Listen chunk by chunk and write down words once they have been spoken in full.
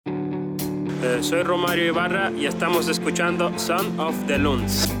Soy Romario Ibarra y estamos escuchando Son of the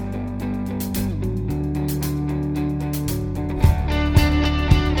Loons.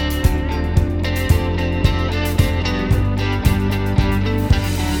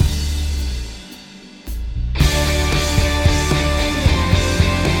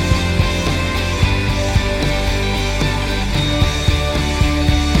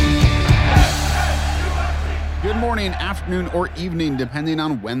 Morning, afternoon, or evening, depending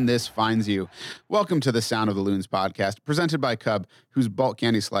on when this finds you. Welcome to the Sound of the Loons podcast, presented by Cub, whose bulk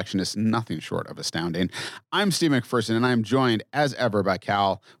candy selection is nothing short of astounding. I'm Steve McPherson, and I'm joined, as ever, by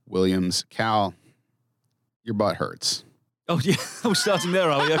Cal Williams. Cal, your butt hurts. Oh yeah, we're starting there,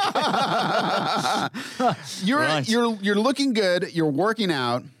 are we? Okay. You're looking good. You're working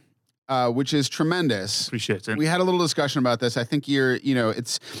out, which is tremendous. Appreciate it. We had a little discussion about this. I think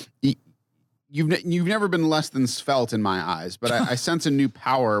You've never been less than svelte in my eyes, but I sense a new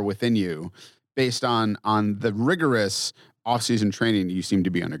power within you based on the rigorous off-season training you seem to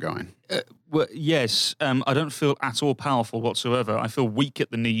be undergoing. Well, yes, I don't feel at all powerful whatsoever. I feel weak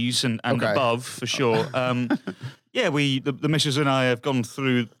at the knees and Okay. above, for sure. The missus and I have gone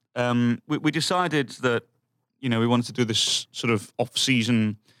through, we decided that, we wanted to do this sort of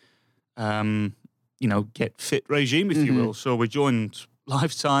off-season, get fit regime, if you will. So we joined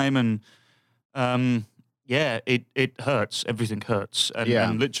Lifetime and... it hurts. Everything hurts.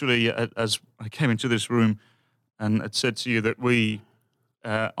 And literally, as I came into this room and had said to you that we,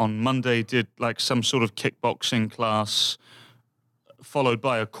 on Monday, did like some sort of kickboxing class, followed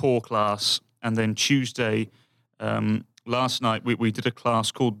by a core class. And then Tuesday, last night, we did a class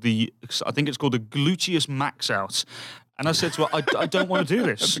called I think it's called the Gluteus Max Out. And I said to her, I don't want to do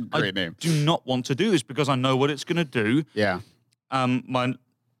this. That's a great name. Do not want to do this because I know what it's going to do. Yeah.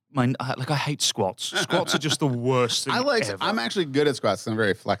 I hate squats. Squats are just the worst thing ever. I'm actually good at squats. I'm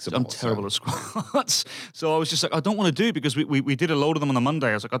very flexible. I'm terrible at squats. So I was just like, I don't want to do because we did a load of them on the Monday.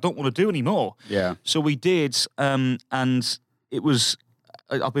 I was like, I don't want to do anymore. Yeah. So we did, and it was.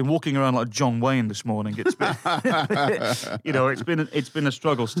 I've been walking around like John Wayne this morning. It's been, it's been a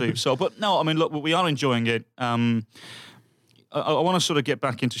struggle, Steve. So, but no, I mean, look, we are enjoying it. I want to sort of get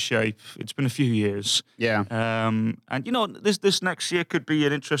back into shape. It's been a few years. Yeah. And this next year could be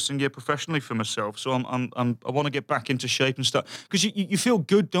an interesting year professionally for myself. So I want to get back into shape and stuff because you feel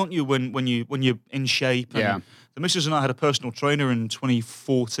good, don't you, when you're in shape? And yeah. The missus and I had a personal trainer in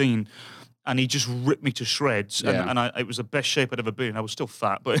 2014. And he just ripped me to shreds, and it was the best shape I'd ever been. I was still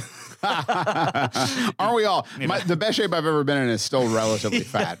fat, but aren't we all? The best shape I've ever been in is still relatively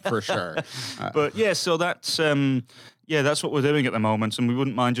fat, for sure. But yeah, so that's what we're doing at the moment, and we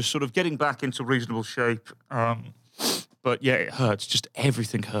wouldn't mind just sort of getting back into reasonable shape. But yeah, it hurts. Just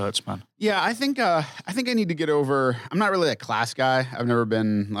everything hurts, man. Yeah, I think I need to get over. I'm not really a class guy. I've never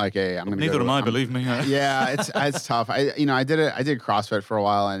been like a. Neither am I. Believe me. Yeah, it's tough. I did CrossFit for a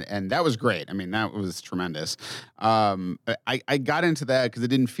while, and that was great. I mean, that was tremendous. I got into that because it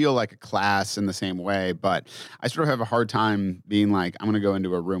didn't feel like a class in the same way, but I sort of have a hard time being like, I'm going to go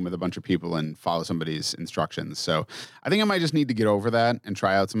into a room with a bunch of people and follow somebody's instructions. So I think I might just need to get over that and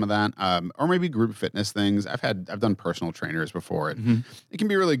try out some of that, or maybe group fitness things. I've done personal trainers before. It can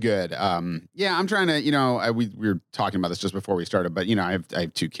be really good. I'm trying to, we were talking about this just before we started, but I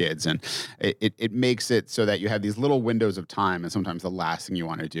have two kids, and it makes it so that you have these little windows of time, and sometimes the last thing you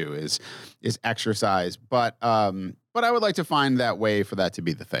want to do is exercise. But I would like to find that way for that to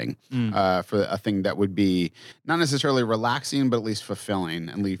be the thing, for a thing that would be not necessarily relaxing, but at least fulfilling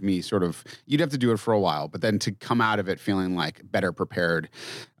and leave me sort of, you'd have to do it for a while, but then to come out of it feeling like better prepared,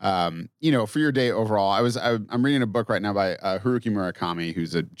 for your day overall. I'm reading a book right now by Haruki Murakami,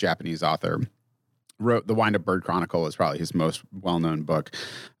 who's a Japanese author. Wrote The Wind Up Bird Chronicle is probably his most well-known book.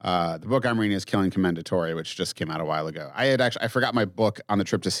 The book I'm reading is Killing Commendatore, which just came out a while ago. I forgot my book on the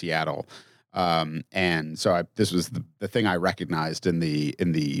trip to Seattle. And so this was the thing I recognized in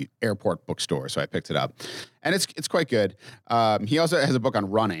the airport bookstore. So I picked it up, and it's quite good. He also has a book on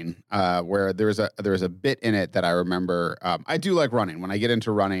running, where there's a bit in it that I remember. I do like running. When I get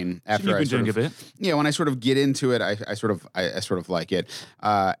into running after You've been doing a bit. Yeah. When I sort of get into it, I sort of like it.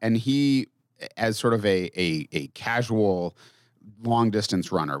 And he, as sort of a casual long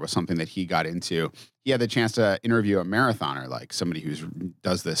distance runner, was something that he got into. He had the chance to interview a marathoner, like somebody who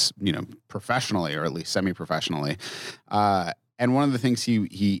does this, professionally, or at least semi-professionally. And one of the things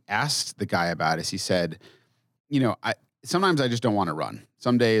he asked the guy about is he said, sometimes I just don't want to run.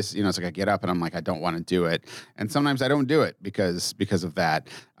 Some days, it's like I get up and I'm like, I don't want to do it. And sometimes I don't do it because of that.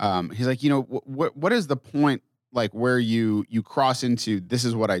 He's like, what is the point like where you cross into this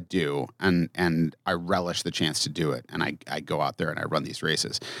is what I do and I relish the chance to do it and I go out there and I run these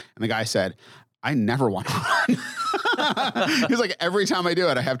races. And the guy said, I never want to run. He's like, every time I do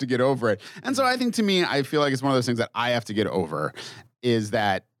it, I have to get over it. And so I think to me, I feel like it's one of those things that I have to get over is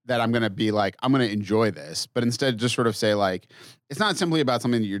that I'm going to be like, I'm going to enjoy this, but instead just sort of say like, it's not simply about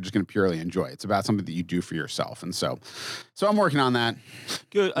something that you're just going to purely enjoy. It's about something that you do for yourself. And so I'm working on that.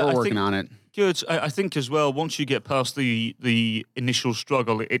 Good. We're working on it. Good. I think as well, once you get past the initial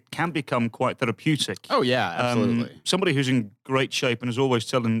struggle, it can become quite therapeutic. Oh, yeah, absolutely. Somebody who's in great shape and is always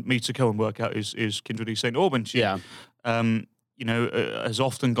telling me to go and work out is Kindred St. Auburn. She, has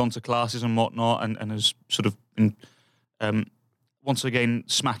often gone to classes and whatnot and has sort of been, once again,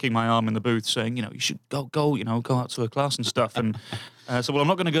 smacking my arm in the booth saying, you should go out to a class and stuff. And so, well, I'm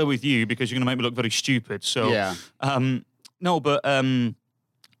not going to go with you because you're going to make me look very stupid. So,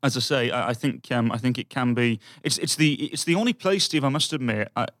 as I say, I think it can be. It's the only place, Steve. I must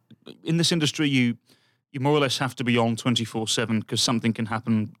admit, in this industry, you more or less have to be on 24/7 because something can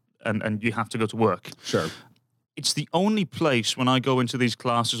happen, and you have to go to work. Sure. It's the only place when I go into these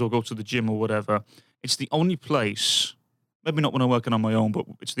classes or go to the gym or whatever. It's the only place. Maybe not when I'm working on my own, but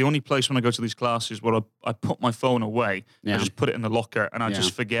it's the only place when I go to these classes where I put my phone away. Yeah. I just put it in the locker and I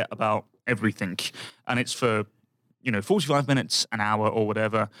just forget about everything. And it's for 45 minutes, an hour or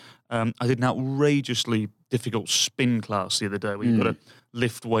whatever. I did an outrageously difficult spin class the other day where you've got to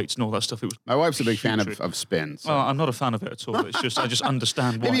lift weights and all that stuff. It was my wife's a big fan of spin. So. I'm not a fan of it at all. It's just, I just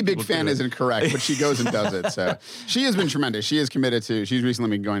understand why. Maybe big fan isn't correct, but she goes and does it. So she has been tremendous. She is committed to, she's recently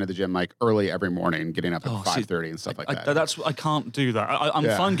been going to the gym like early every morning, getting up at 5:30 and stuff like that. I can't do that. I'm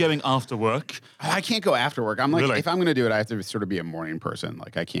fine going after work. I can't go after work. I'm like, if I'm going to do it, I have to sort of be a morning person.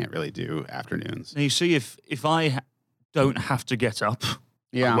 Like I can't really do afternoons. Now you see, if I don't have to get up,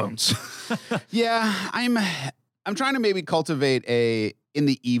 I won't. I'm trying to maybe cultivate in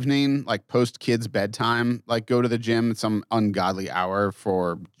the evening, like post kids bedtime, like go to the gym at some ungodly hour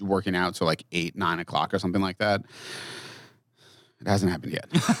for working out. So like 8, 9 o'clock or something like that. It hasn't happened yet.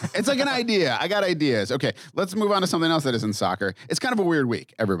 It's like an idea. I got ideas. Okay, let's move on to something else that is in soccer. It's kind of a weird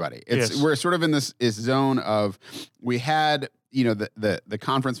week, everybody. We're sort of in this zone of we had the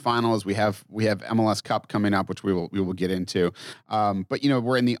conference finals. We have MLS Cup coming up, which we will get into. But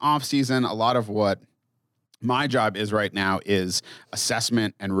we're in the off season. A lot of what my job is right now is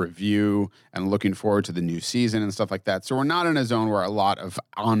assessment and review and looking forward to the new season and stuff like that. So we're not in a zone where a lot of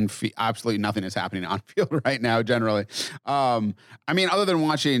absolutely nothing is happening on field right now, generally. Other than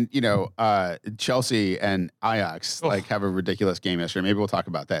watching, Chelsea and Ajax have a ridiculous game yesterday. Maybe we'll talk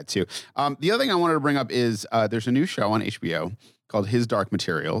about that too. The other thing I wanted to bring up is there's a new show on HBO called His Dark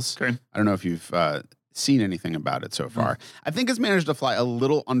Materials. Okay. I don't know if you've seen anything about it so far. I think it's managed to fly a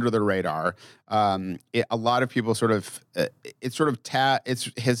little under the radar. A lot of people sort of, has sort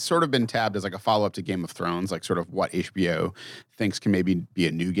of been tabbed as like a follow-up to Game of Thrones, like sort of what HBO thinks can maybe be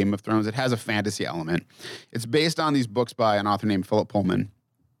a new Game of Thrones. It has a fantasy element. It's based on these books by an author named Philip Pullman.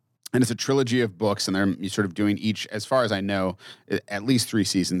 And it's a trilogy of books, and they're sort of doing each, as far as I know, at least 3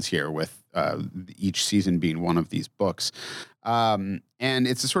 seasons here, with each season being one of these books. And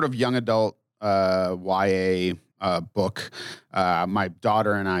it's a sort of young adult YA book. My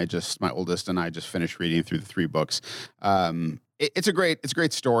daughter and my oldest and I just finished reading through the 3 books. It's a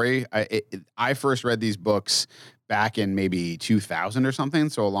great story. I first read these books back in maybe 2000 or something,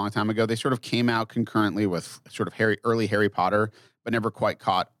 so a long time ago. They sort of came out concurrently with sort of early Harry Potter, but never quite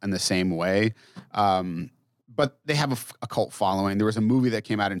caught in the same way. But they have a cult following. There was a movie that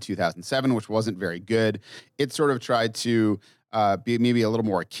came out in 2007, which wasn't very good. It sort of tried to be maybe a little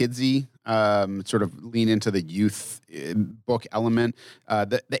more kidsy, sort of lean into the youth book element.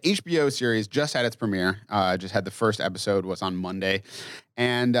 The HBO series just had its premiere. Just had the first episode, was on Monday.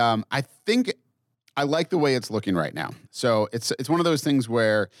 And I think I like the way it's looking right now. So it's one of those things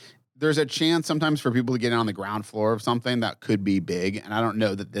where there's a chance sometimes for people to get in on the ground floor of something that could be big. And I don't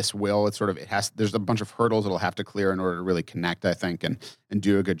know that this will. There's a bunch of hurdles it'll have to clear in order to really connect, I think, and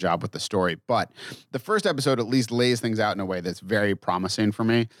do a good job with the story. But the first episode at least lays things out in a way that's very promising for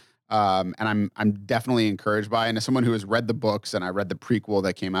me. And I'm definitely encouraged by it. And as someone who has read the books and I read the prequel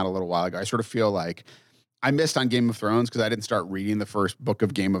that came out a little while ago, I sort of feel like I missed on Game of Thrones because I didn't start reading the first book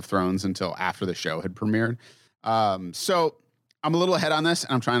of Game of Thrones until after the show had premiered. So I'm a little ahead on this,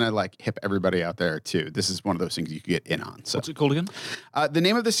 and I'm trying to hip everybody out there too. This is one of those things you could get in on. So, what's it called again? The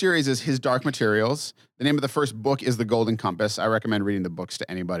name of the series is His Dark Materials. The name of the first book is The Golden Compass. I recommend reading the books to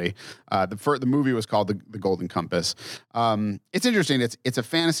anybody. The movie was called The Golden Compass. It's interesting. It's a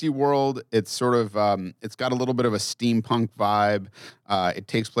fantasy world. It's sort of it's got a little bit of a steampunk vibe. It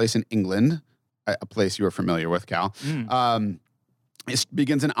takes place in England. a place you are familiar with, Cal. It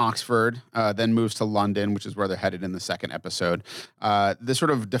begins in Oxford, then moves to London, which is where they're headed in the second episode. The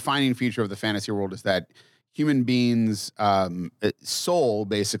sort of defining feature of the fantasy world is that human beings' soul,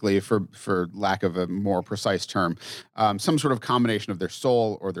 basically, for lack of a more precise term, some sort of combination of their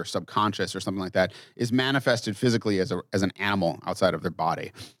soul or their subconscious or something like that, is manifested physically as an animal outside of their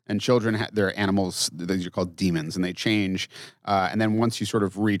body. And children, they're animals, these are called demons, and they change. And then once you sort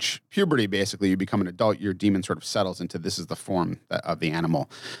of reach puberty, basically, you become an adult, your demon sort of settles into this is the form of the animal.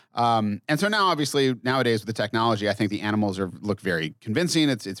 And so now, obviously, nowadays with the technology, I think the animals look very convincing.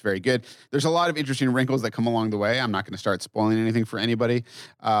 It's very good. There's a lot of interesting wrinkles that come along the way. I'm not going to start spoiling anything for anybody,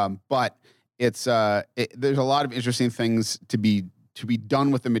 but there's a lot of interesting things to be done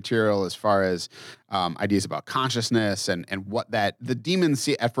with the material as far as ideas about consciousness and what that the demons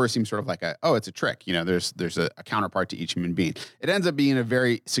at first seem sort of like it's a trick. There's a counterpart to each human being. It ends up being a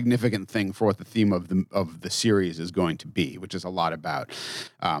very significant thing for what the theme of the series is going to be, which is a lot about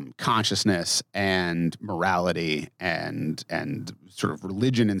consciousness and morality and sort of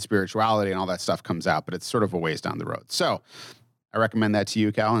religion and spirituality and all that stuff comes out, but it's sort of a ways down the road. So I recommend that to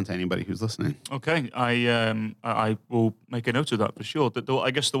you, Cal, and to anybody who's listening. Okay, I will make a note of that for sure.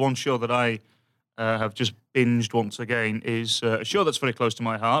 I guess the one show that I have just binged once again is a show that's very close to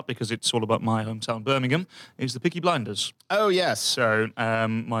my heart because it's all about my hometown, Birmingham, is the Peaky Blinders. Oh, yes. So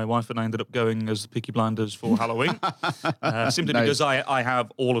my wife and I ended up going as the Peaky Blinders for Halloween, simply Nice. because I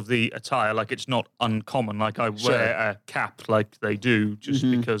have all of the attire. Like, it's not uncommon. Like, I wear a cap like they do just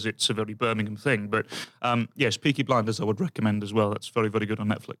because it's a very Birmingham thing. But yes, Peaky Blinders I would recommend as well. That's very, very good on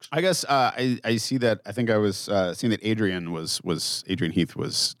Netflix. I guess I see that. I think I was seeing that Adrian Heath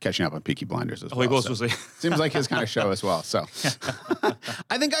was catching up on Peaky Blinders as well. Oh, he was, so was he? Seems like his kind of show as well. So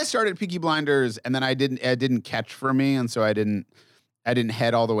I think I started Peaky Blinders and then it didn't catch for me, and so I didn't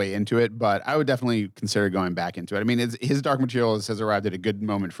head all the way into it. But I would definitely consider going back into it. I mean, his Dark Materials has arrived at a good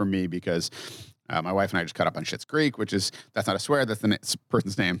moment for me because my wife and I just caught up on Schitt's Creek, that's not a swear, that's the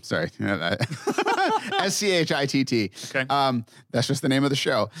person's name. Sorry. Schitt. Okay. That's just the name of the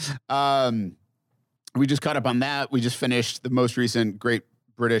show. We just caught up on that. We just finished the most recent Great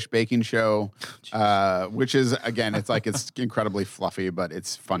British Baking Show, which is, again, it's incredibly fluffy, but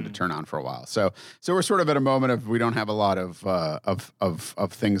it's fun to turn on for a while. So we're sort of at a moment of we don't have a lot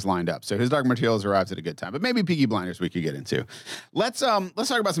of things lined up. So his Dark Materials arrives at a good time, but maybe Peaky Blinders we could get into. Let's talk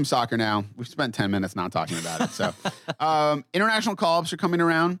about some soccer now. We've spent 10 minutes not talking about it. So international call-ups are coming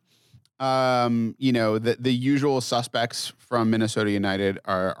around. The usual suspects from Minnesota United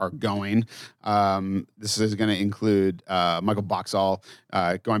are going. This is going to include Michael Boxall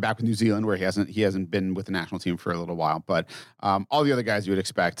going back with New Zealand, where he hasn't been with the national team for a little while. But all the other guys you would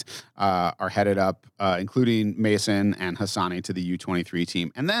expect are headed up, including Mason and Hassani, to the U23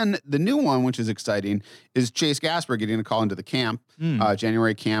 team. And then the new one, which is exciting, is Chase Gasper getting a call into the camp,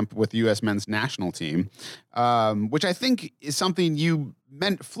 January camp with the U.S. men's national team, which I think is something you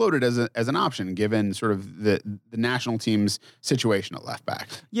floated as an option, given sort of the national team's situation at left back.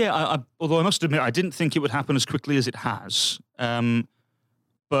 Yeah, although I must admit, I didn't think it would happen as quickly as it has.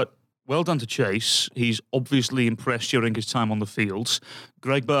 But well done to Chase. He's obviously impressed during his time on the field.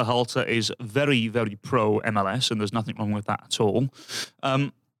 Greg Berhalter is very, very pro MLS, and there's nothing wrong with that at all.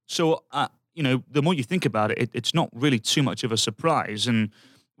 So the more you think about it, it's not really too much of a surprise. And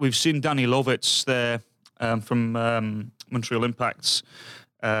we've seen Danny Lovitz there from Montreal Impacts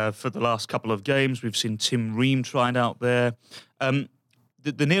for the last couple of games. We've seen Tim Ream tried out there.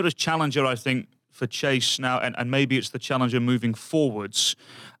 The nearest challenger, I think, for Chase now, and maybe it's the challenger moving forwards,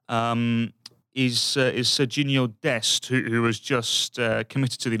 is Serginho Dest, who has just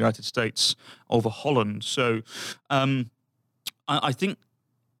committed to the United States over Holland. So I think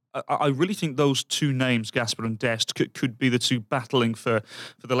I really think those two names, Gasper and Dest, could be the two battling for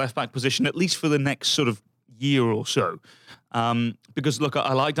the left-back position, at least for the next sort of year or so. Because, look,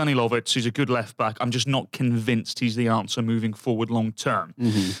 I like Danny Lovitz. He's a good left-back. I'm just not convinced he's the answer moving forward long-term.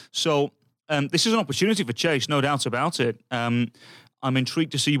 So this is an opportunity for Chase, no doubt about it. I'm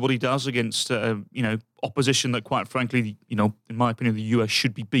intrigued to see what he does against, opposition that, quite frankly, in my opinion, the US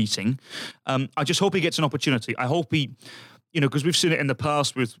should be beating. I just hope he gets an opportunity. I hope he... because we've seen it in the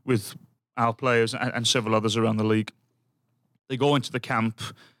past with our players and several others around the league. They go into the camp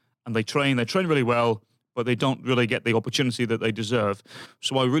and they train really well, but they don't really get the opportunity that they deserve.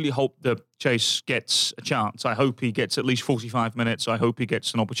 So I really hope that Chase gets a chance. I hope he gets at least 45 minutes. I hope he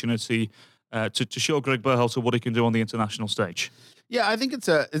gets an opportunity to show Greg Berhalter what he can do on the international stage. Yeah, I think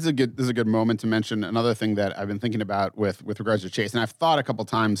this is a good moment to mention another thing that I've been thinking about with regards to Chase, and I've thought a couple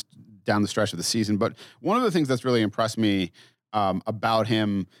times down the stretch of the season. But one of the things that's really impressed me about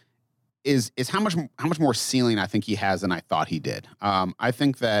him is how much more ceiling I think he has than I thought he did. I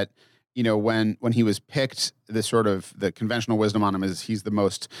think that, you know, when he was picked, the conventional wisdom on him is he's the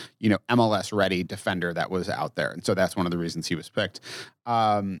most, you know, MLS ready defender that was out there. And so that's one of the reasons he was picked.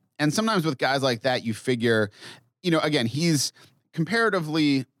 And sometimes with guys like that, you figure, you know, again, he's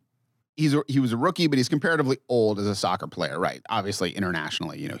comparatively, he was a rookie, but he's comparatively old as a soccer player, right? Obviously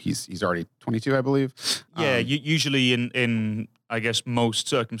internationally, you know, he's already 22, I believe. Yeah, usually in I guess most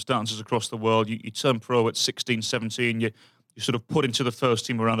circumstances across the world, you turn pro at 16, 17, you sort of put into the first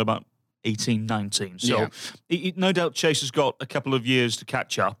team around about 18, 19. So no doubt Chase has got a couple of years to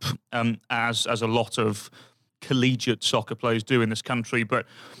catch up, as a lot of collegiate soccer players do in this country. But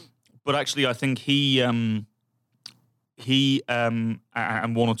actually, I think he and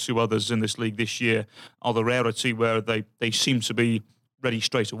one or two others in this league this year are the rarity where they seem to be ready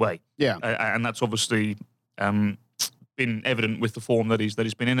straight away. Yeah, and that's obviously been evident with the form that he's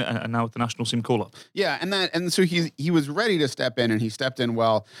been in, and now with the national team call up. Yeah, and so he was ready to step in, and he stepped in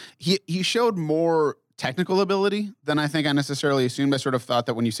well. He showed more technical ability than I think I necessarily assumed. I sort of thought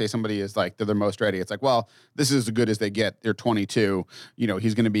that when you say somebody is like they're the most ready, it's like, well, this is as good as they get. They're 22. You know,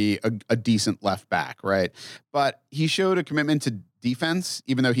 he's going to be a decent left back, right? But he showed a commitment to defense,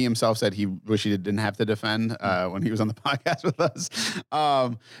 even though he himself said he wish he didn't have to defend when he was on the podcast with us.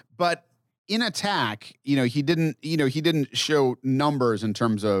 But in attack, you know, he didn't show numbers in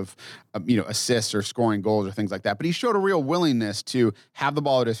terms of, you know, assists or scoring goals or things like that. But he showed a real willingness to have the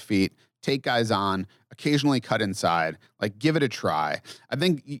ball at his feet, take guys on, occasionally cut inside, like give it a try. I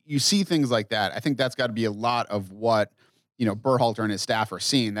think you see things like that. I think that's got to be a lot of what, you know, Berhalter and his staff are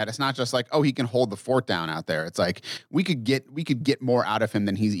seeing, that it's not just like, oh, he can hold the fort down out there. It's like we could get more out of him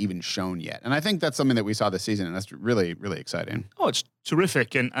than he's even shown yet. And I think that's something that we saw this season, and that's really, really exciting. Oh, it's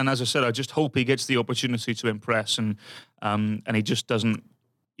terrific. And as I said, I just hope he gets the opportunity to impress, and he just doesn't,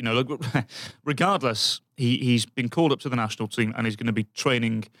 you know, look, regardless, he's been called up to the national team and he's going to be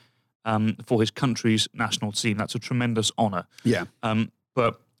training for his country's national team. That's a tremendous honor. Yeah.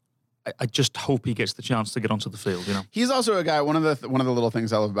 But I just hope he gets the chance to get onto the field. You know, he's also a guy. One of the little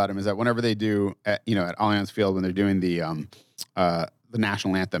things I love about him is that whenever they do, at Allianz Field, when they're doing the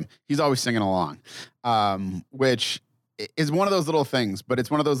national anthem, he's always singing along, which is one of those little things. But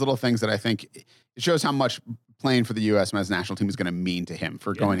it's one of those little things that I think it shows how much playing for the U.S. men's national team is going to mean to him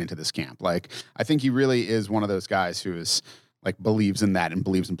for going into this camp. Like, I think he really is one of those guys who is like believes in that and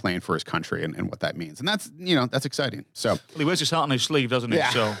believes in playing for his country and what that means. And that's, you know, that's exciting. So well, he wears his heart on his sleeve, doesn't he? Yeah,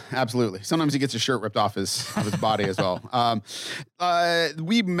 so absolutely. Sometimes he gets his shirt ripped off his body as well.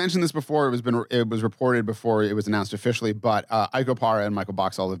 We mentioned this before. It was reported before it was announced officially, but Ike Opara and Michael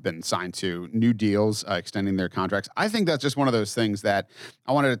Boxall have been signed to new deals, extending their contracts. I think that's just one of those things that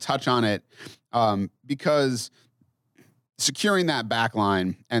I wanted to touch on it because securing that back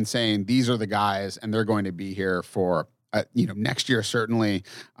line and saying these are the guys and they're going to be here for next year, certainly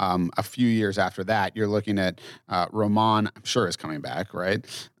a few years after that, you're looking at Roman, I'm sure, is coming back, right?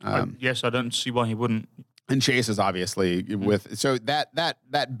 Yes, I don't see why he wouldn't. And Chase is obviously with, so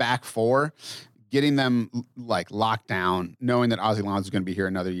that back four, getting them like locked down, knowing that Ozzy Lonzo is going to be here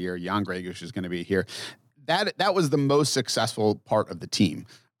another year, Jan Gregus is going to be here. That was the most successful part of the team.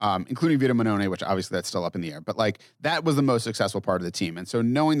 Including Vito Mannone, which obviously that's still up in the air, but like that was the most successful part of the team. And so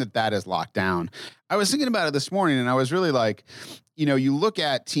knowing that is locked down, I was thinking about it this morning and I was really like, you know, you look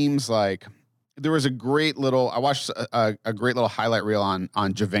at teams like, there was I watched a great little highlight reel on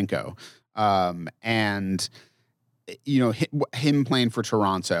Giovinco, and you know, him playing for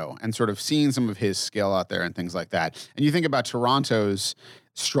Toronto and sort of seeing some of his skill out there and things like that. And you think about Toronto's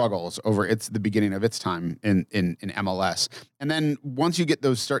struggles over the beginning of its time in MLS. And then once you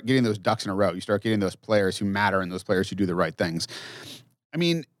start getting those ducks in a row, you start getting those players who matter and those players who do the right things. I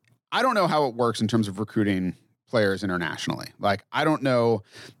mean, I don't know how it works in terms of recruiting players internationally. Like, I don't know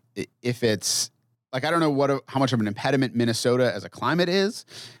if it's like, I don't know how much of an impediment Minnesota as a climate is.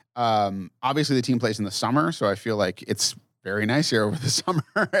 Obviously the team plays in the summer, so I feel like it's very nice here over the summer.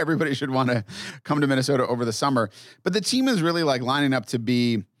 Everybody should want to come to Minnesota over the summer. But the team is really like lining up to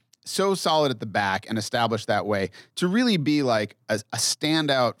be so solid at the back and established that way to really be like a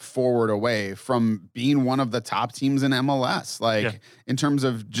standout forward away from being one of the top teams in MLS, in terms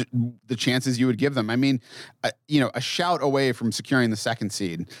of the chances you would give them. I mean, a shout away from securing the second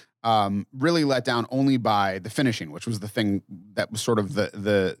seed. Really let down only by the finishing, which was the thing that was sort of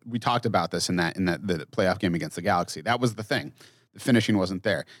we talked about this in the playoff game against the Galaxy. That was the thing. The finishing wasn't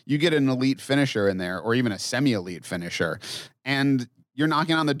there. You get an elite finisher in there, or even a semi-elite finisher, and you're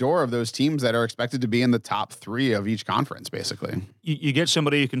knocking on the door of those teams that are expected to be in the top three of each conference, basically. You get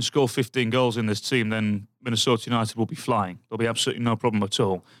somebody who can score 15 goals in this team, then Minnesota United will be flying. There'll be absolutely no problem at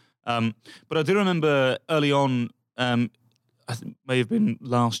all. But I do remember early on, I think it may have been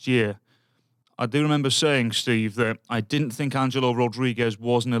last year, I do remember saying, Steve, that I didn't think Angelo Rodriguez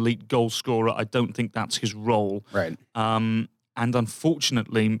was an elite goal scorer. I don't think that's his role. Right. And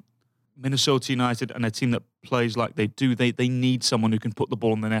unfortunately, Minnesota United and a team that plays like they do, they need someone who can put the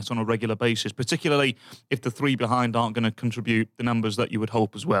ball in the net on a regular basis, particularly if the three behind aren't going to contribute the numbers that you would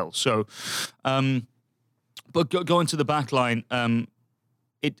hope as well. So, but going to the back line,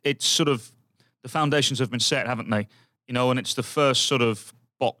 it's sort of, the foundations have been set, haven't they? And it's the first sort of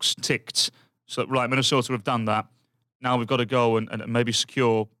box ticked. So, right, Minnesota have done that. Now we've got to go and maybe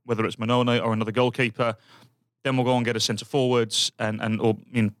secure, whether it's Manone or another goalkeeper. Then we'll go and get a centre forwards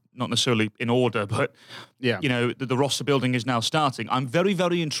not necessarily in order, but the roster building is now starting. I'm very,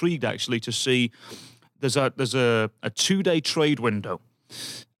 very intrigued actually to see. There's a 2-day trade window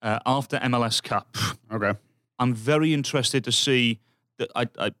after MLS Cup. Okay. I'm very interested to see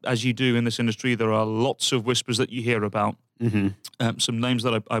that. As you do in this industry, there are lots of whispers that you hear about. Mm-hmm. Some names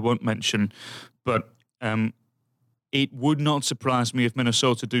that I won't mention, but it would not surprise me if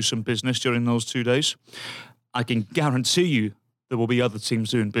Minnesota do some business during those 2 days. I can guarantee you there will be other teams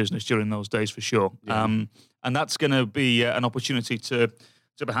doing business during those days for sure. Yeah. And that's going to be an opportunity to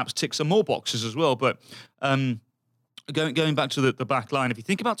perhaps tick some more boxes as well. But going back to the back line, if you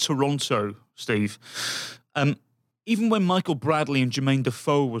think about Toronto, Steve, even when Michael Bradley and Jermaine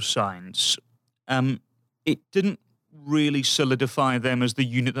Defoe were signed, it didn't really solidify them as the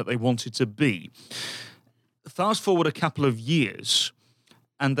unit that they wanted to be. Fast forward a couple of years,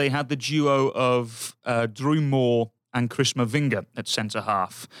 and they had the duo of Drew Moore and Chris Mavinga at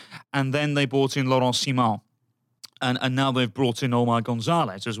centre-half. And then they brought in Laurent Simon. And now they've brought in Omar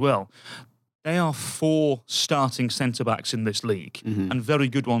Gonzalez as well. They are 4 starting centre-backs in this league, and very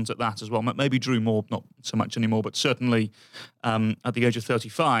good ones at that as well. Maybe Drew Moore, not so much anymore, but certainly at the age of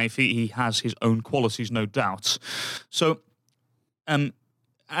 35, he has his own qualities, no doubt. So,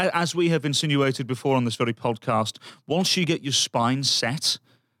 as we have insinuated before on this very podcast, once you get your spine set,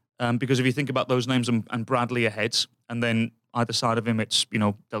 because if you think about those names and Bradley ahead, and then either side of him, it's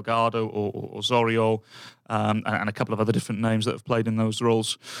Delgado or Osorio, and a couple of other different names that have played in those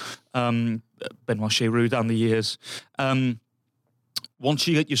roles. Benoit Cheroux down the years. Once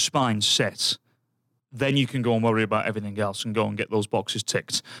you get your spine set, then you can go and worry about everything else and go and get those boxes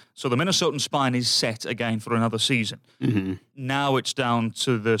ticked. So the Minnesotan spine is set again for another season. Mm-hmm. Now it's down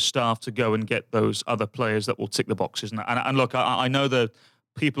to the staff to go and get those other players that will tick the boxes. And look, I know that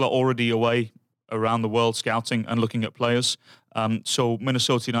people are already away around the world scouting and looking at players. So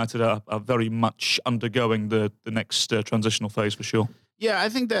Minnesota United are very much undergoing the next transitional phase for sure. Yeah, I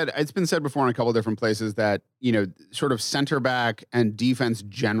think that it's been said before in a couple of different places that, sort of center back and defense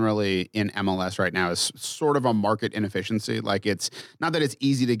generally in MLS right now is sort of a market inefficiency. Like, it's not that it's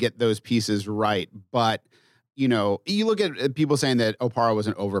easy to get those pieces right, but you look at people saying that Opara was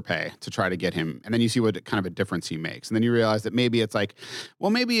an overpay to try to get him, and then you see what kind of a difference he makes. And then you realize that maybe it's like,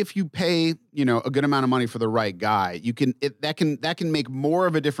 well, maybe if you pay, a good amount of money for the right guy, that can make more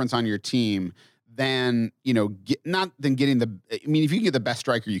of a difference on your team than, getting if you can get the best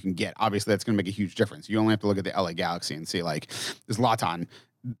striker you can get, obviously that's going to make a huge difference. You only have to look at the LA Galaxy and see, like, Zlatan,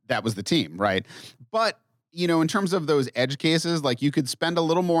 that was the team, right? But in terms of those edge cases, like, you could spend a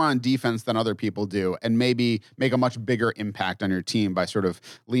little more on defense than other people do and maybe make a much bigger impact on your team by sort of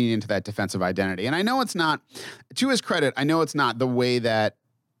leaning into that defensive identity. And I know it's not, to his credit, I know it's not the way that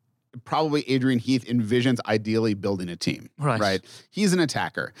probably Adrian Heath envisions ideally building a team, right? He's an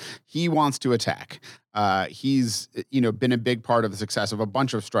attacker. He wants to attack. He's, been a big part of the success of a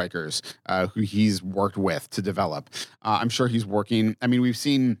bunch of strikers who he's worked with to develop. I'm sure he's working. I mean, we've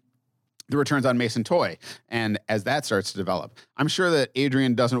seen the returns on Mason Toye, and as that starts to develop, I'm sure that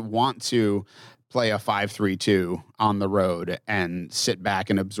Adrian doesn't want to play a 5-3-2 on the road and sit back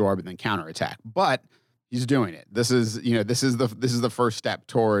and absorb and then counterattack. But he's doing it. This is the first step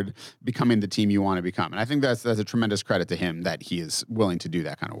toward becoming the team you want to become. And I think that's a tremendous credit to him that he is willing to do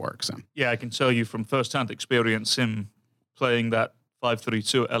that kind of work. So yeah, I can tell you from firsthand experience, him playing that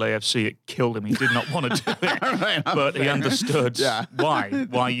 5-3-2 at LAFC, it killed him. He did not want to do it, but he understood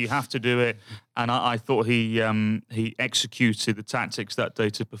why you have to do it. And I thought he executed the tactics that day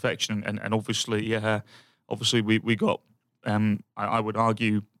to perfection. And obviously we got, I would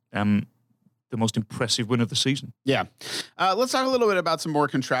argue, the most impressive win of the season. Yeah. Let's talk a little bit about some more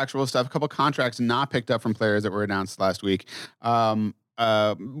contractual stuff. A couple of contracts not picked up from players that were announced last week.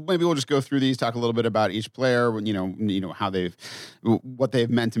 Maybe we'll just go through these, talk a little bit about each player, how what they've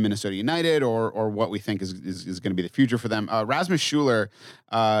meant to Minnesota United or what we think is going to be the future for them. Rasmus Schuler,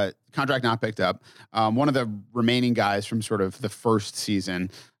 contract not picked up. One of the remaining guys from sort of the first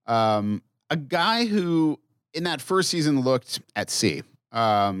season. A guy who in that first season looked at sea.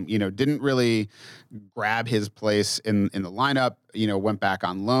 Didn't really grab his place in the lineup, went back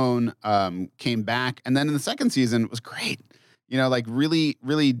on loan, came back. And then in the second season, it was great. Really,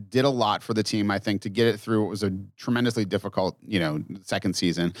 really did a lot for the team, I think, to get it through. It was a tremendously difficult, second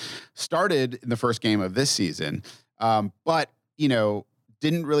season. Started in the first game of this season, but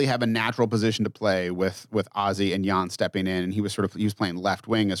didn't really have a natural position to play with Ozzy and Jan stepping in. And he was playing left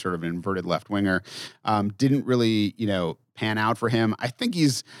wing, a sort of an inverted left winger. Didn't really, pan out for him. I think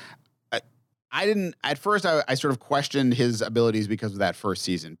at first I sort of questioned his abilities because of that first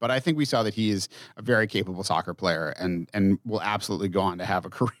season, but I think we saw that he is a very capable soccer player and will absolutely go on to have a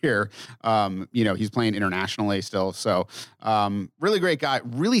career. He's playing internationally still. So, really great guy,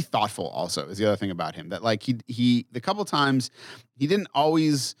 really thoughtful also is the other thing about him, that like he the couple times he didn't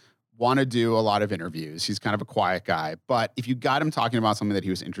always want to do a lot of interviews. He's kind of a quiet guy, but if you got him talking about something that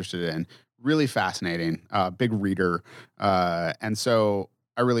he was interested in, really fascinating, big reader. And so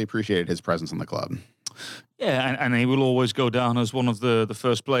I really appreciated his presence in the club. Yeah, and he will always go down as one of the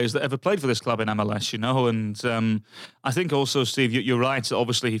first players that ever played for this club in MLS, And I think also, Steve, you're right.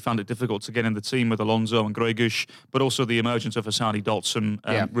 Obviously, he found it difficult to get in the team with Alonso and Gregus, but also the emergence of Hassani Dotson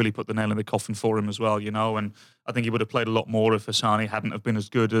really put the nail in the coffin for him as well, And I think he would have played a lot more if Hassani hadn't have been as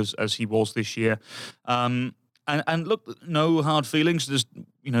good as he was this year. And look, no hard feelings. There's,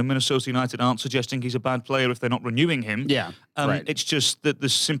 Minnesota United aren't suggesting he's a bad player if they're not renewing him. Yeah, right. It's just that the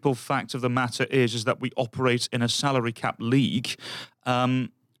simple fact of the matter is that we operate in a salary cap league, and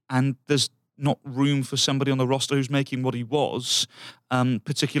there's not room for somebody on the roster who's making what he was,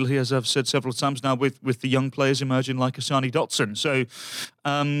 particularly, as I've said several times now, with the young players emerging like Hassani Dotson. So,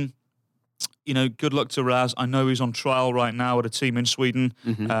 good luck to Raz. I know he's on trial right now at a team in Sweden,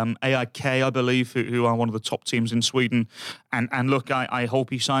 AIK, I believe, who are one of the top teams in Sweden. And look, I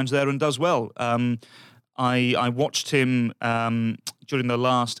hope he signs there and does well. I watched him during the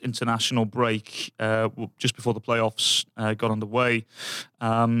last international break, just before the playoffs got underway.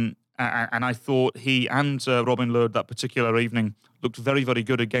 And I thought he and Robin Lod that particular evening looked very, very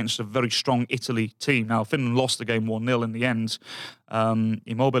good against a very strong Italy team. Now, Finland lost the game 1-0 in the end.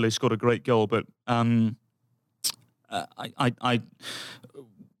 Immobile scored a great goal, but I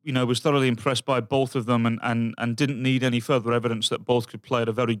was thoroughly impressed by both of them and didn't need any further evidence that both could play at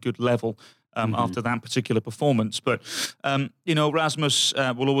a very good level after that particular performance. But, Rasmus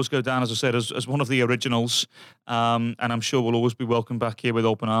will always go down, as I said, as one of the originals. And I'm sure will always be welcome back here with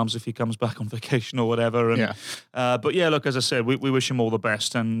open arms if he comes back on vacation or whatever. And, but yeah, look, as I said, we wish him all the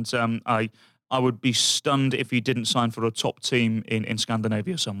best. And I would be stunned if he didn't sign for a top team in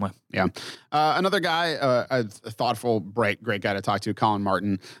Scandinavia somewhere. Yeah. Another guy, a thoughtful, great guy to talk to, Colin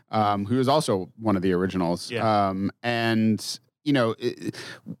Martin, who is also one of the originals. Yeah.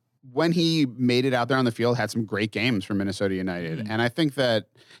 When he made it out there on the field, had some great games for Minnesota United. And I think that,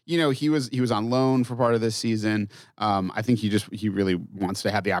 he was on loan for part of this season. I think he really wants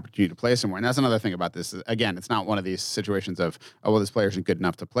to have the opportunity to play somewhere. And that's another thing about this. Again, it's not one of these situations of, this player isn't good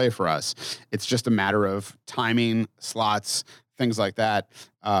enough to play for us. It's just a matter of timing, slots, things like that.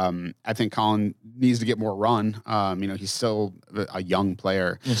 I think Colin needs to get more run. He's still a young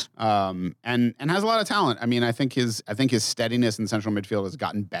player, yes. And has a lot of talent. I think his steadiness in central midfield has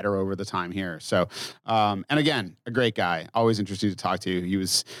gotten better over the time here. So, and again, a great guy. Always interesting to talk to. He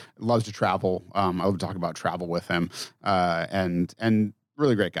loves to travel. I love to talk about travel with him. And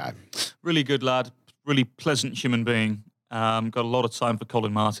really great guy. Really good lad. Really pleasant human being. Got a lot of time for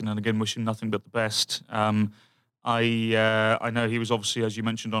Colin Martin, and again, wish him nothing but the best. I know he was obviously, as you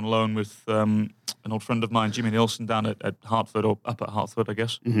mentioned, on loan with an old friend of mine, Jimmy Nielsen, down at Hartford, or up at Hartford, I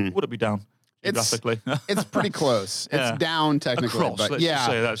guess. Mm-hmm. Would it be down geographically? It's pretty close. It's down technically, across, but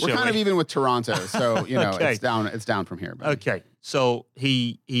yeah, we're kind of even with Toronto, so okay. It's down from here. But. Okay, so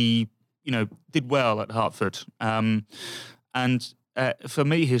he did well at Hartford, and. For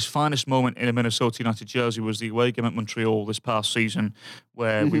me, his finest moment in a Minnesota United jersey was the away game at Montreal this past season,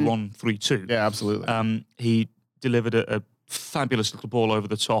 where we won 3-2. Yeah, absolutely. He delivered a fabulous little ball over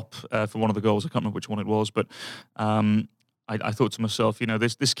the top for one of the goals. I can't remember which one it was, but I thought to myself,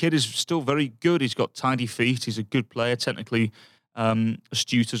 this kid is still very good. He's got tidy feet. He's a good player, technically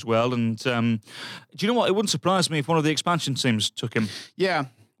astute as well. And do you know what? It wouldn't surprise me if one of the expansion teams took him. Yeah.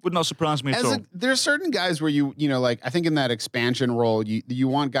 Would not surprise me at all. There are certain guys where I think in that expansion role, you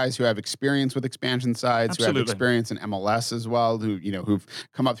want guys who have experience with expansion sides, Absolutely. who have experience in MLS as well, who've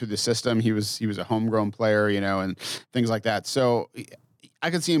come up through the system. He was a homegrown player, and things like that. So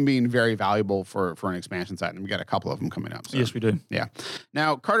I could see him being very valuable for an expansion side, and we got a couple of them coming up. So. Yes, we do. Yeah.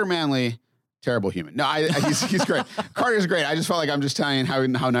 Now Carter Manley, Terrible human. No, he's great. Carter's great. I just felt like I'm just telling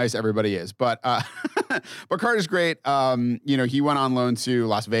you how nice everybody is. But but Carter's great. He went on loan to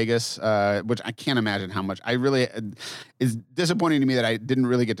Las Vegas, which I can't imagine how much. I really is disappointing to me that I didn't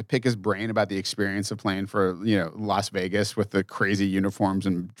really get to pick his brain about the experience of playing for Las Vegas with the crazy uniforms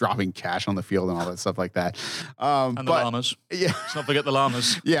and dropping cash on the field and all that stuff like that. And the llamas. Yeah, let's not forget the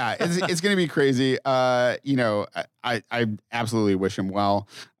llamas. Yeah, it's going to be crazy. I absolutely wish him well.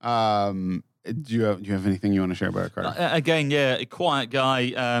 Do you have anything you want to share about Carter? Again, yeah, a quiet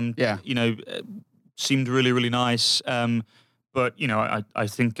guy. Seemed really, really nice. But I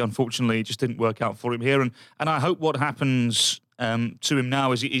think unfortunately it just didn't work out for him here. And I hope what happens to him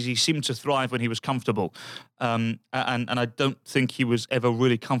now is he seemed to thrive when he was comfortable. And I don't think he was ever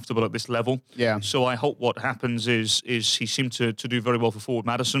really comfortable at this level. Yeah. So I hope what happens is he seemed to do very well for Forward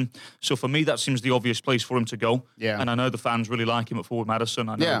Madison. So for me, that seems the obvious place for him to go. Yeah. And I know the fans really like him at Forward Madison.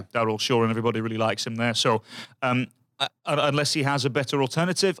 I know Daryl Shaw and everybody really likes him there. So unless he has a better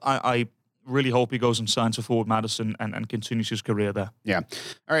alternative, I really hope he goes and signs for Forward Madison and continues his career there. Yeah.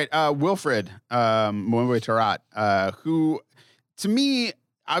 All right. Wilfried Mwembe Tarat, who, to me,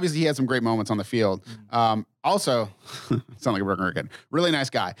 obviously he had some great moments on the field. Also, sound like a broken record. Really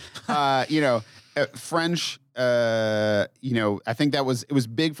nice guy. French. I think it was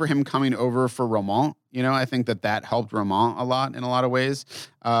big for him coming over for Roman. I think that helped Roman a lot in a lot of ways.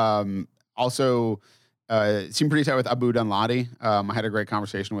 Also. Seemed pretty tight with Abu Danladi. I had a great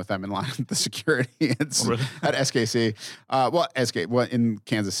conversation with them in line with the security at SKC. In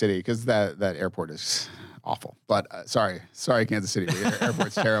Kansas City, because that airport is awful. But sorry, Kansas City. The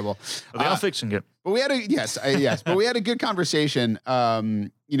airport's terrible. They are fixing it. But we had but we had a good conversation.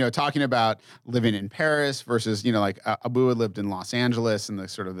 Talking about living in Paris versus Abu had lived in Los Angeles and the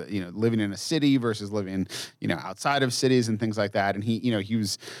sort of living in a city versus living outside of cities and things like that. And he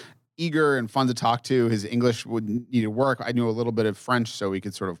was eager and fun to talk to. His English would need to work. I knew a little bit of French, so we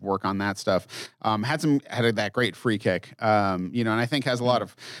could sort of work on that stuff. Had that great free kick, and I think has a lot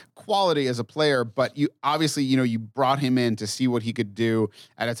of quality as a player. But you obviously, you brought him in to see what he could do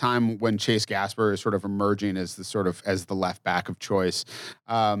at a time when Chase Gasper is sort of emerging as the left back of choice.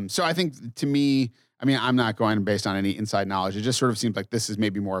 So I think, to me, I'm not going based on any inside knowledge. It just sort of seems like this is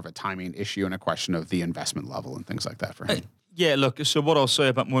maybe more of a timing issue and a question of the investment level and things like that for him. Yeah, look, so what I'll say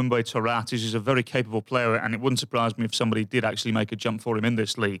about Mwembe Tarat is he's a very capable player, and it wouldn't surprise me if somebody did actually make a jump for him in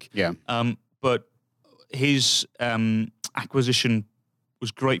this league. Yeah. But his acquisition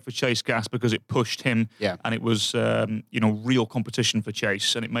was great for Chase Gas because it pushed him, and it was, real competition for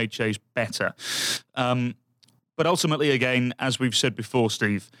Chase, and it made Chase better. But ultimately, again, as we've said before,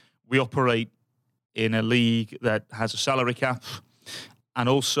 Steve, we operate in a league that has a salary cap, and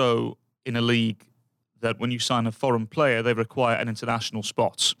also in a league that when you sign a foreign player, they require an international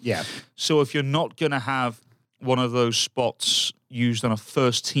spot. Yeah. So if you're not going to have one of those spots used on a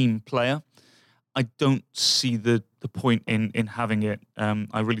first-team player, I don't see the point in having it.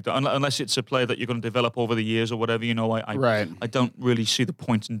 I really don't. Unless it's a player that you're going to develop over the years or whatever, I don't really see the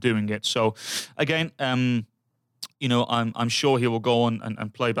point in doing it. So, again, I'm sure he will go on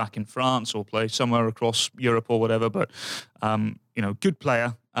and play back in France or play somewhere across Europe or whatever, but, good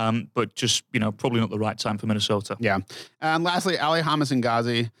player. But just, probably not the right time for Minnesota. Yeah. And lastly, Ali Hamas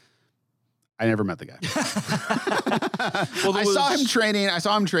Ngazi. I never met the guy. I saw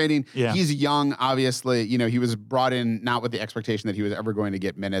him training. Yeah. He's young, obviously. He was brought in not with the expectation that he was ever going to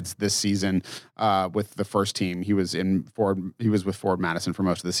get minutes this season with the first team. He was with Forward Madison for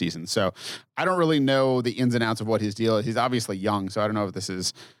most of the season. So I don't really know the ins and outs of what his deal is. He's obviously young, so I don't know if this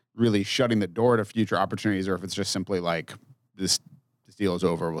is really shutting the door to future opportunities or if it's just simply like this deal is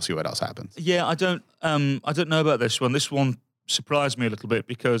over. We'll see what else happens. Yeah, I don't know about this one. This one surprised me a little bit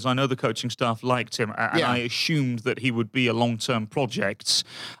because I know the coaching staff liked him, and I assumed that he would be a long-term project.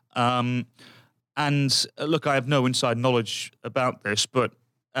 And look, I have no inside knowledge about this, but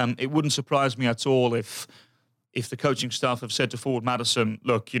it wouldn't surprise me at all if the coaching staff have said to Forward Madison,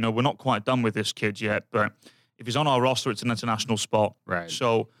 look, we're not quite done with this kid yet, but if he's on our roster, it's an international spot. Right.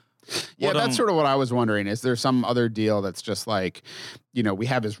 So. Yeah, that's sort of what I was wondering. Is there some other deal that's just like, we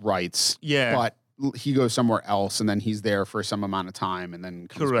have his rights, but he goes somewhere else and then he's there for some amount of time and then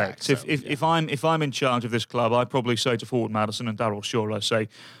comes correct. back. So, if I'm in charge of this club, I'd probably say to Forward Madison and Daryl Shaw, I say,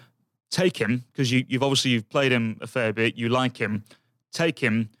 take him because you've played him a fair bit, you like him, take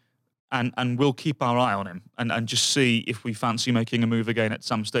him. And we'll keep our eye on him and just see if we fancy making a move again at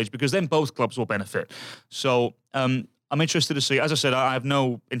some stage because then both clubs will benefit. So I'm interested to see. As I said, I have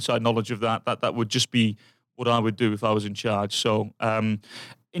no inside knowledge of that. That would just be what I would do if I was in charge. So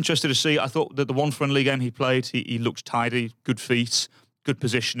interested to see. I thought that the one friendly game he played, he looked tidy, good feet. good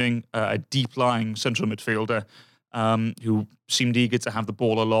positioning, a deep-lying central midfielder who seemed eager to have the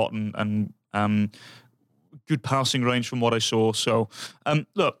ball a lot and good passing range from what I saw. So,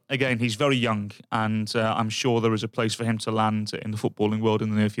 look, again, he's very young, and I'm sure there is a place for him to land in the footballing world in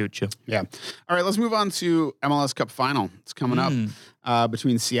the near future. Yeah. All right, let's move on to MLS Cup Final. It's coming up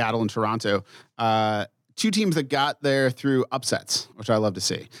between Seattle and Toronto. Two teams that got there through upsets, which I love to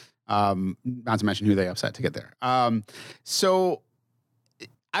see. Not to mention who they upset to get there. So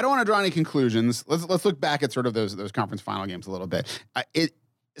I don't want to draw any conclusions. Let's look back at sort of those conference final games a little bit.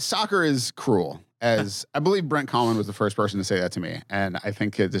 Soccer is cruel, as I believe Brent Coleman was the first person to say that to me. And I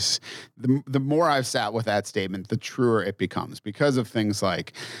think the more I've sat with that statement, the truer it becomes, because of things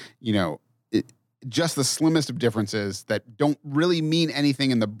like, just the slimmest of differences that don't really mean anything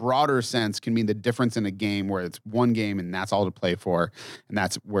in the broader sense can mean the difference in a game where it's one game and that's all to play for, and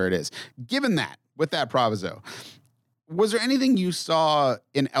that's where it is. Given that, with that proviso, was there anything you saw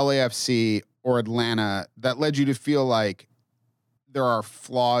in LAFC or Atlanta that led you to feel like there are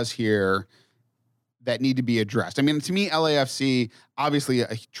flaws here that need to be addressed? I mean, to me, LAFC, obviously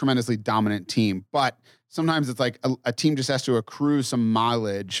a tremendously dominant team, but sometimes it's like a team just has to accrue some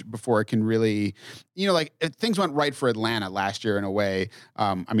mileage before it can really, things went right for Atlanta last year in a way.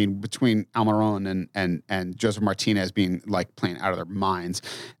 I mean, between Almiron and Joseph Martinez being like playing out of their minds,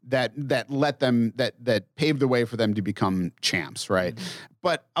 that let them, that paved the way for them to become champs, right? Mm-hmm.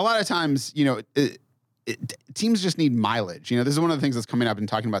 But a lot of times, teams just need mileage. This is one of the things that's coming up in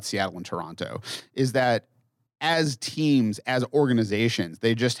talking about Seattle and Toronto, is that as teams, as organizations,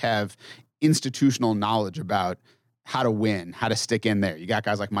 they just have institutional knowledge about how to win, how to stick in there. You got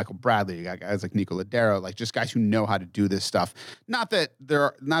guys like Michael Bradley, you got guys like Nico Ladero, like just guys who know how to do this stuff. Not that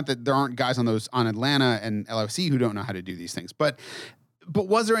there aren't guys on Atlanta and LFC who don't know how to do these things. But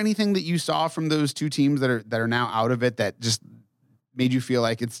was there anything that you saw from those two teams that are now out of it that just made you feel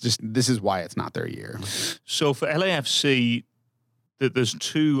like this is why it's not their year? So for LAFC, there's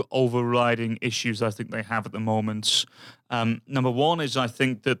two overriding issues I think they have at the moment. Number one is I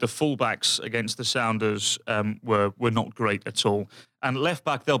think that the fullbacks against the Sounders were not great at all. And left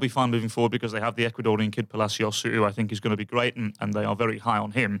back, they'll be fine moving forward because they have the Ecuadorian kid Palacios, who I think is going to be great, and they are very high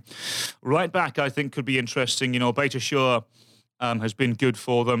on him. Right back, I think, could be interesting. Beta Shua has been good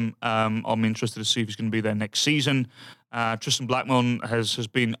for them. I'm interested to see if he's going to be there next season. Tristan Blackmon has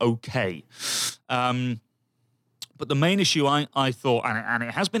been okay. But the main issue I thought, and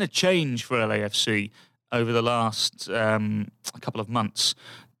it has been a change for LAFC over the last couple of months,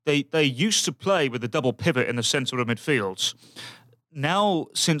 they used to play with a double pivot in the centre of midfield. Now,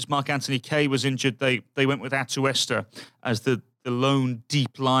 since Marc-Anthony Kaye was injured, they went with Atuesta as the lone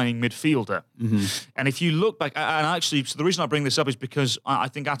deep-lying midfielder. Mm-hmm. And if you look back, and actually, so the reason I bring this up is because I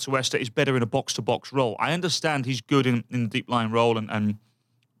think Atuesta is better in a box-to-box role. I understand he's good in the deep-lying role and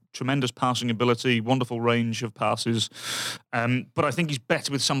tremendous passing ability, wonderful range of passes. But I think he's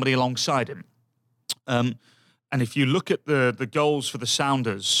better with somebody alongside him. And if you look at the goals for the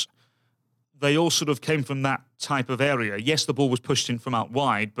Sounders, they all sort of came from that type of area. Yes, the ball was pushed in from out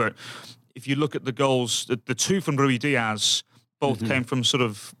wide, but if you look at the goals, the two from Rui Diaz, both came from sort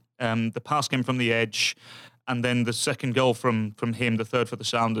of, the pass came from the edge, and then the second goal from him, the third for the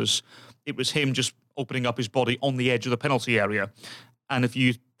Sounders, it was him just opening up his body on the edge of the penalty area. And if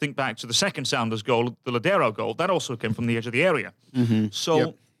you think back to the second Sounders goal, the Ladero goal, that also came from the edge of the area. Mm-hmm.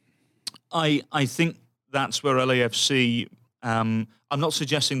 So I think that's where LAFC, I'm not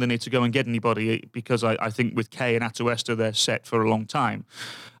suggesting they need to go and get anybody, because I think with Kaye and Atuesta, they're set for a long time.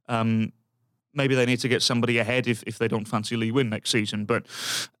 Maybe they need to get somebody ahead if they don't fancy Lee Win next season. But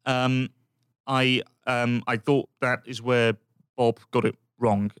I thought that is where Bob got it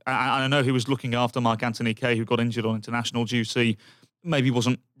wrong. I know he was looking after Marc-Anthony Kaye, who got injured on international duty. Maybe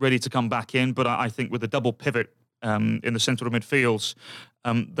wasn't ready to come back in, but I think with a double pivot in the centre of midfields,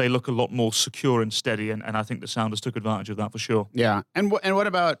 they look a lot more secure and steady, and I think the Sounders took advantage of that for sure. Yeah, and what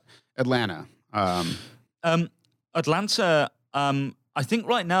about Atlanta? Atlanta, I think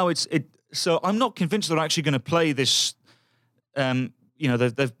right now so I'm not convinced they're actually going to play this.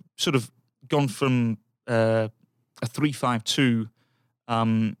 They've sort of gone from a 3-5-2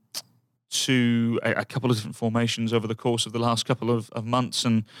 to a couple of different formations over the course of the last couple of months.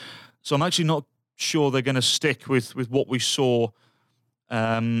 And so I'm actually not sure they're going to stick with what we saw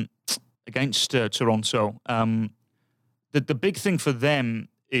against Toronto. The big thing for them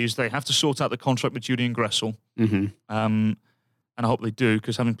is they have to sort out the contract with Julian Gressel. Mm-hmm. And I hope they do,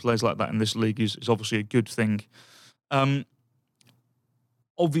 because having players like that in this league is obviously a good thing.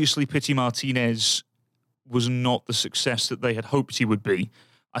 Obviously, Pity Martinez was not the success that they had hoped he would be.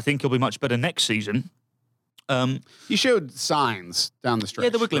 I think he'll be much better next season. He showed signs down the stretch. Yeah,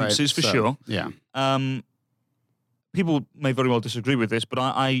 there were glimpses for sure. Yeah. People may very well disagree with this, but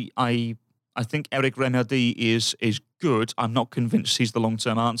I think Eric Renardi is good. I'm not convinced he's the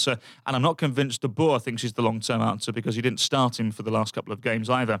long-term answer, and I'm not convinced De Boer thinks he's the long-term answer because he didn't start him for the last couple of games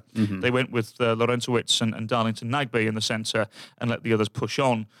either. Mm-hmm. They went with Laurentowicz and Darlington Nagbe in the centre and let the others push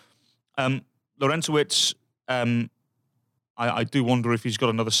on. Laurentowicz, I do wonder if he's got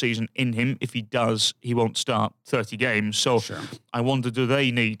another season in him. If he does, he won't start 30 games. So sure. I wonder, do they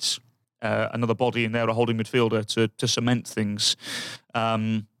need another body in there, a holding midfielder to cement things?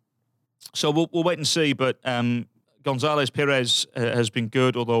 So we'll wait and see. But Gonzalez Perez has been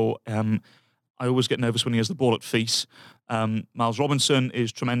good, although I always get nervous when he has the ball at feet. Miles Robinson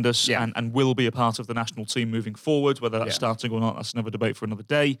is tremendous and will be a part of the national team moving forward. Whether that's starting or not, that's another debate for another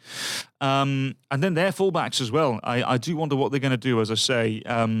day. And then their fullbacks as well. I do wonder what they're going to do, as I say.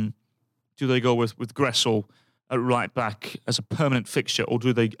 Do they go with Gressel at right back as a permanent fixture, or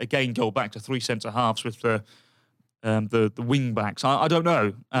do they again go back to three centre-halves with the wing backs? I don't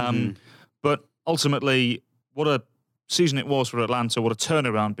know. But ultimately, what a season it was for Atlanta, what a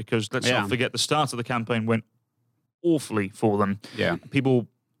turnaround, because let's not forget the start of the campaign went awfully for them. Yeah. People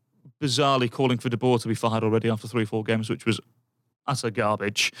bizarrely calling for De Boer to be fired already after 3-4 games, which was utter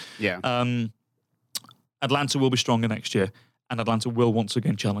garbage. Yeah. Atlanta will be stronger next year, and Atlanta will once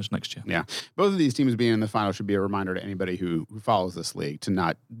again challenge next year. Yeah. Both of these teams being in the final should be a reminder to anybody who follows this league to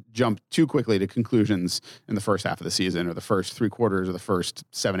not jump too quickly to conclusions in the first half of the season or the first 3 quarters or the first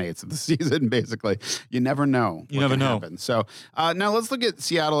 7/8 of the season, basically. You never know. You never know. Happen. So now let's look at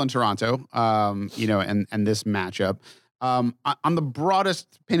Seattle and Toronto, and this matchup. On the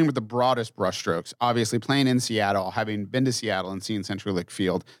broadest, painting with the broadest brushstrokes, obviously playing in Seattle, having been to Seattle and seen CenturyLink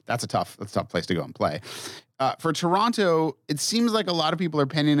Field, that's a tough place to go and play. For Toronto, it seems like a lot of people are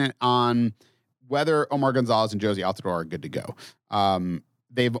pinning it on whether Omar Gonzalez and Jozy Altidore are good to go.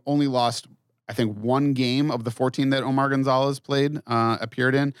 They've only lost, I think, 1 game of the 14 that Omar Gonzalez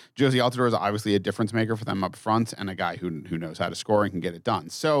appeared in. Jozy Altidore is obviously a difference maker for them up front and a guy who knows how to score and can get it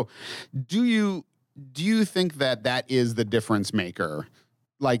done. So do you think that is the difference maker?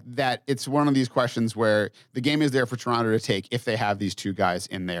 Like that it's one of these questions where the game is there for Toronto to take if they have these 2 guys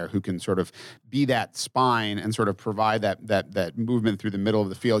in there who can sort of be that spine and sort of provide that movement through the middle of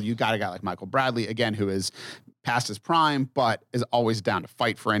the field. You got a guy like Michael Bradley, again, who is past his prime, but is always down to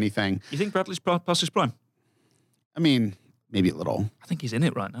fight for anything. You think Bradley's past his prime? I mean, maybe a little. I think he's in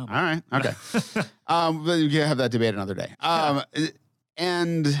it right now. All right. Okay. We can have that debate another day.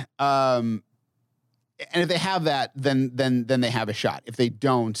 And if they have that, then they have a shot. If they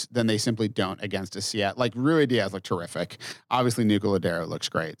don't, then they simply don't against a Seattle. Like Rui Diaz looked terrific. Obviously, Nico Lodeiro looks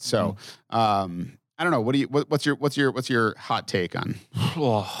great. So I don't know. What's your hot take on?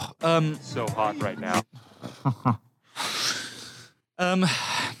 So hot right now.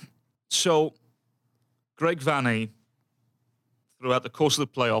 So Greg Vanney, throughout the course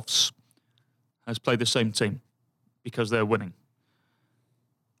of the playoffs, has played the same team because they're winning.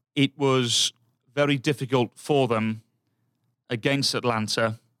 It was very difficult for them against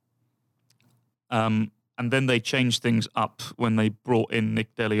Atlanta. And then they changed things up when they brought in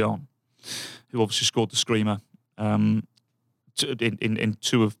Nick DeLeon, who obviously scored the screamer in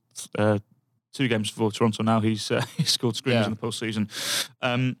 2 games for Toronto. Now he's scored screamers in the postseason.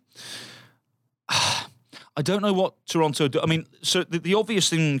 I don't know what Toronto do. I mean, so the obvious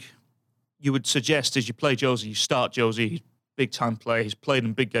thing you would suggest is you play Jozy, you start Jozy, big-time player. He's played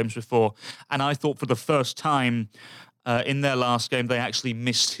in big games before. And I thought for the first time in their last game, they actually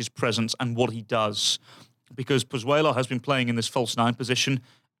missed his presence and what he does. Because Pozuelo has been playing in this false 9 position,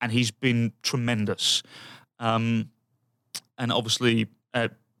 and he's been tremendous. And obviously,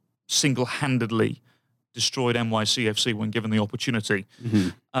 single-handedly destroyed NYCFC when given the opportunity.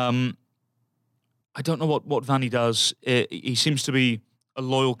 Mm-hmm. I don't know what Vanney does. He seems to be a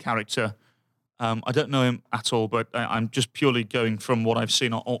loyal character. I don't know him at all, but I'm just purely going from what I've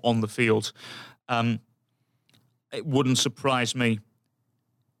seen on the field. It wouldn't surprise me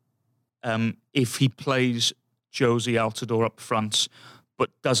if he plays Jozy Altidore up front,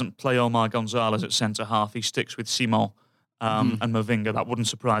 but doesn't play Omar Gonzalez at centre-half. He sticks with Simon and Mavinga. That wouldn't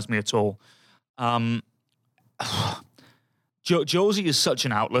surprise me at all. Jozy is such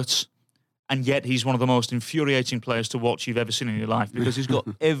an outlet. And yet he's one of the most infuriating players to watch you've ever seen in your life because he's got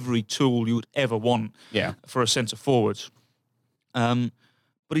every tool you would ever want for a centre forward. But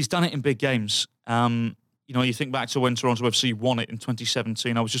he's done it in big games. You think back to when Toronto FC won it in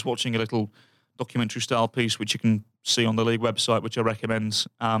 2017. I was just watching a little documentary-style piece, which you can see on the league website, which I recommend,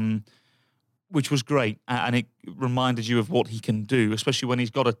 which was great. And it reminded you of what he can do, especially when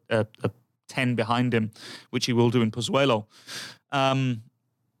he's got a 10 behind him, which he will do in Pozuelo.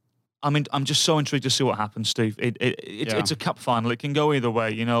 I mean, I'm just so intrigued to see what happens, Steve. It's a cup final. It can go either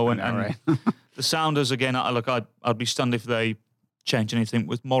way, you know. And right? The Sounders, again, I'd be stunned if they change anything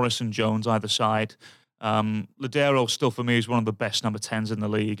with Morris and Jones either side. Lodeiro still, for me, is one of the best number 10s in the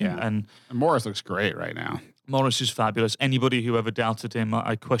league. Yeah. And Morris looks great right now. Morris is fabulous. Anybody who ever doubted him,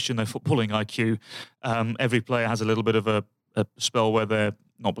 I question their footballing IQ. Every player has a little bit of a spell where they're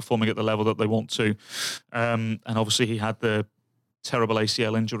not performing at the level that they want to. And obviously he had the terrible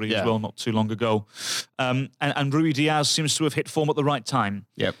ACL injury as well not too long ago. And Rui Diaz seems to have hit form at the right time.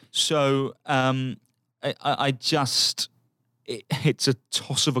 Yep. So I just... It's a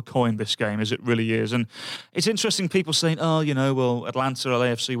toss of a coin, this game, as it really is. And it's interesting, people saying, Atlanta or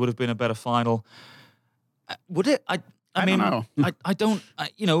LAFC would have been a better final. Would it? I mean, don't know. I don't,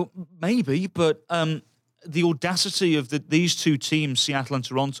 maybe, but the audacity of these two teams, Seattle and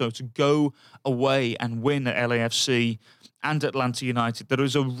Toronto, to go away and win at LAFC and Atlanta United, there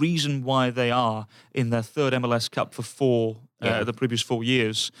is a reason why they are in their third MLS Cup for the previous 4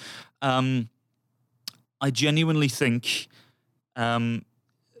 years. I genuinely think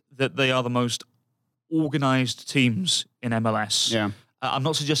that they are the most organised teams in MLS. Yeah. I'm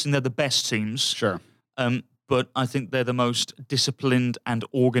not suggesting they're the best teams. Sure. But I think they're the most disciplined and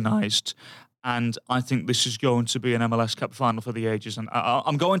organised. And I think this is going to be an MLS Cup final for the ages. And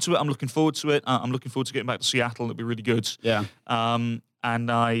I'm going to it. I'm looking forward to it. I'm looking forward to getting back to Seattle. It'll be really good. Yeah.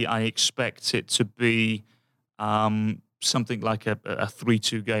 And I expect it to be something like a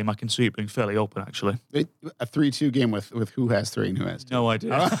 3-2 game. I can see it being fairly open, actually. A 3-2 game with who has 3 and who has 2? No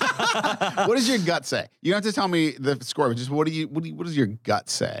idea. What does your gut say? You don't have to tell me the score, but just what does your gut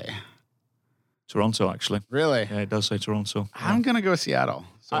say? Toronto, actually. Really? Yeah, it does say Toronto. I'm going to go Seattle.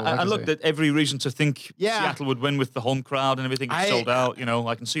 So I looked at every reason to think Yeah. Seattle would win with the home crowd and everything. It's sold out.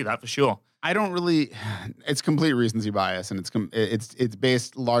 I can see that for sure. I don't really. It's complete recency bias, and it's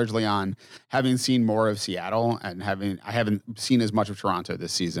based largely on having seen more of Seattle and I haven't seen as much of Toronto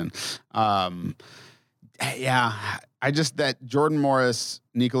this season. That Jordan Morris,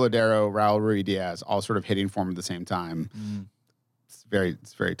 Nico Lodeiro, Raul Rui Diaz all sort of hitting form at the same time. It's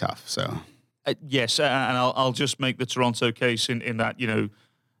very tough. So. Yes, and I'll just make the Toronto case in that,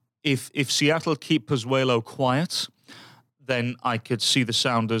 if Seattle keep Pozuelo quiet, then I could see the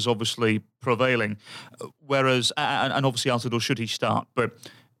Sounders obviously prevailing. Whereas, and obviously Altidore should he start, but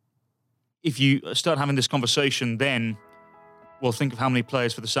if you start having this conversation, then, well, think of how many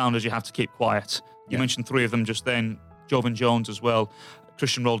players for the Sounders you have to keep quiet. You mentioned 3 of them just then, Jovan Jones as well.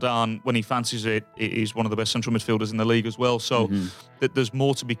 Christian Roldan, when he fancies it, is one of the best central midfielders in the league as well. So there's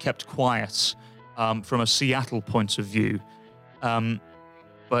more to be kept quiet from a Seattle point of view.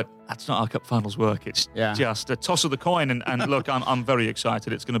 But that's not how Cup finals work. It's just a toss of the coin. And look, I'm very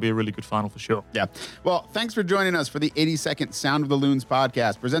excited. It's going to be a really good final for sure. Yeah. Well, thanks for joining us for the 82nd Sound of the Loons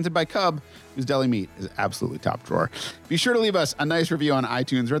podcast, presented by Cub, whose deli meat is absolutely top drawer. Be sure to leave us a nice review on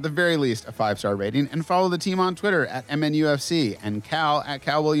iTunes, or at the very least, a 5-star rating, and follow the team on Twitter at MNUFC, and Cal at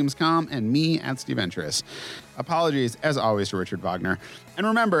CalWilliamsCom, and me at Steve Ventris. Apologies, as always, to Richard Wagner. And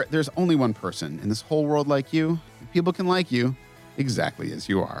remember, there's only one person in this whole world like you. People can like you exactly as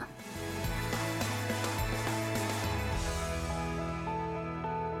you are.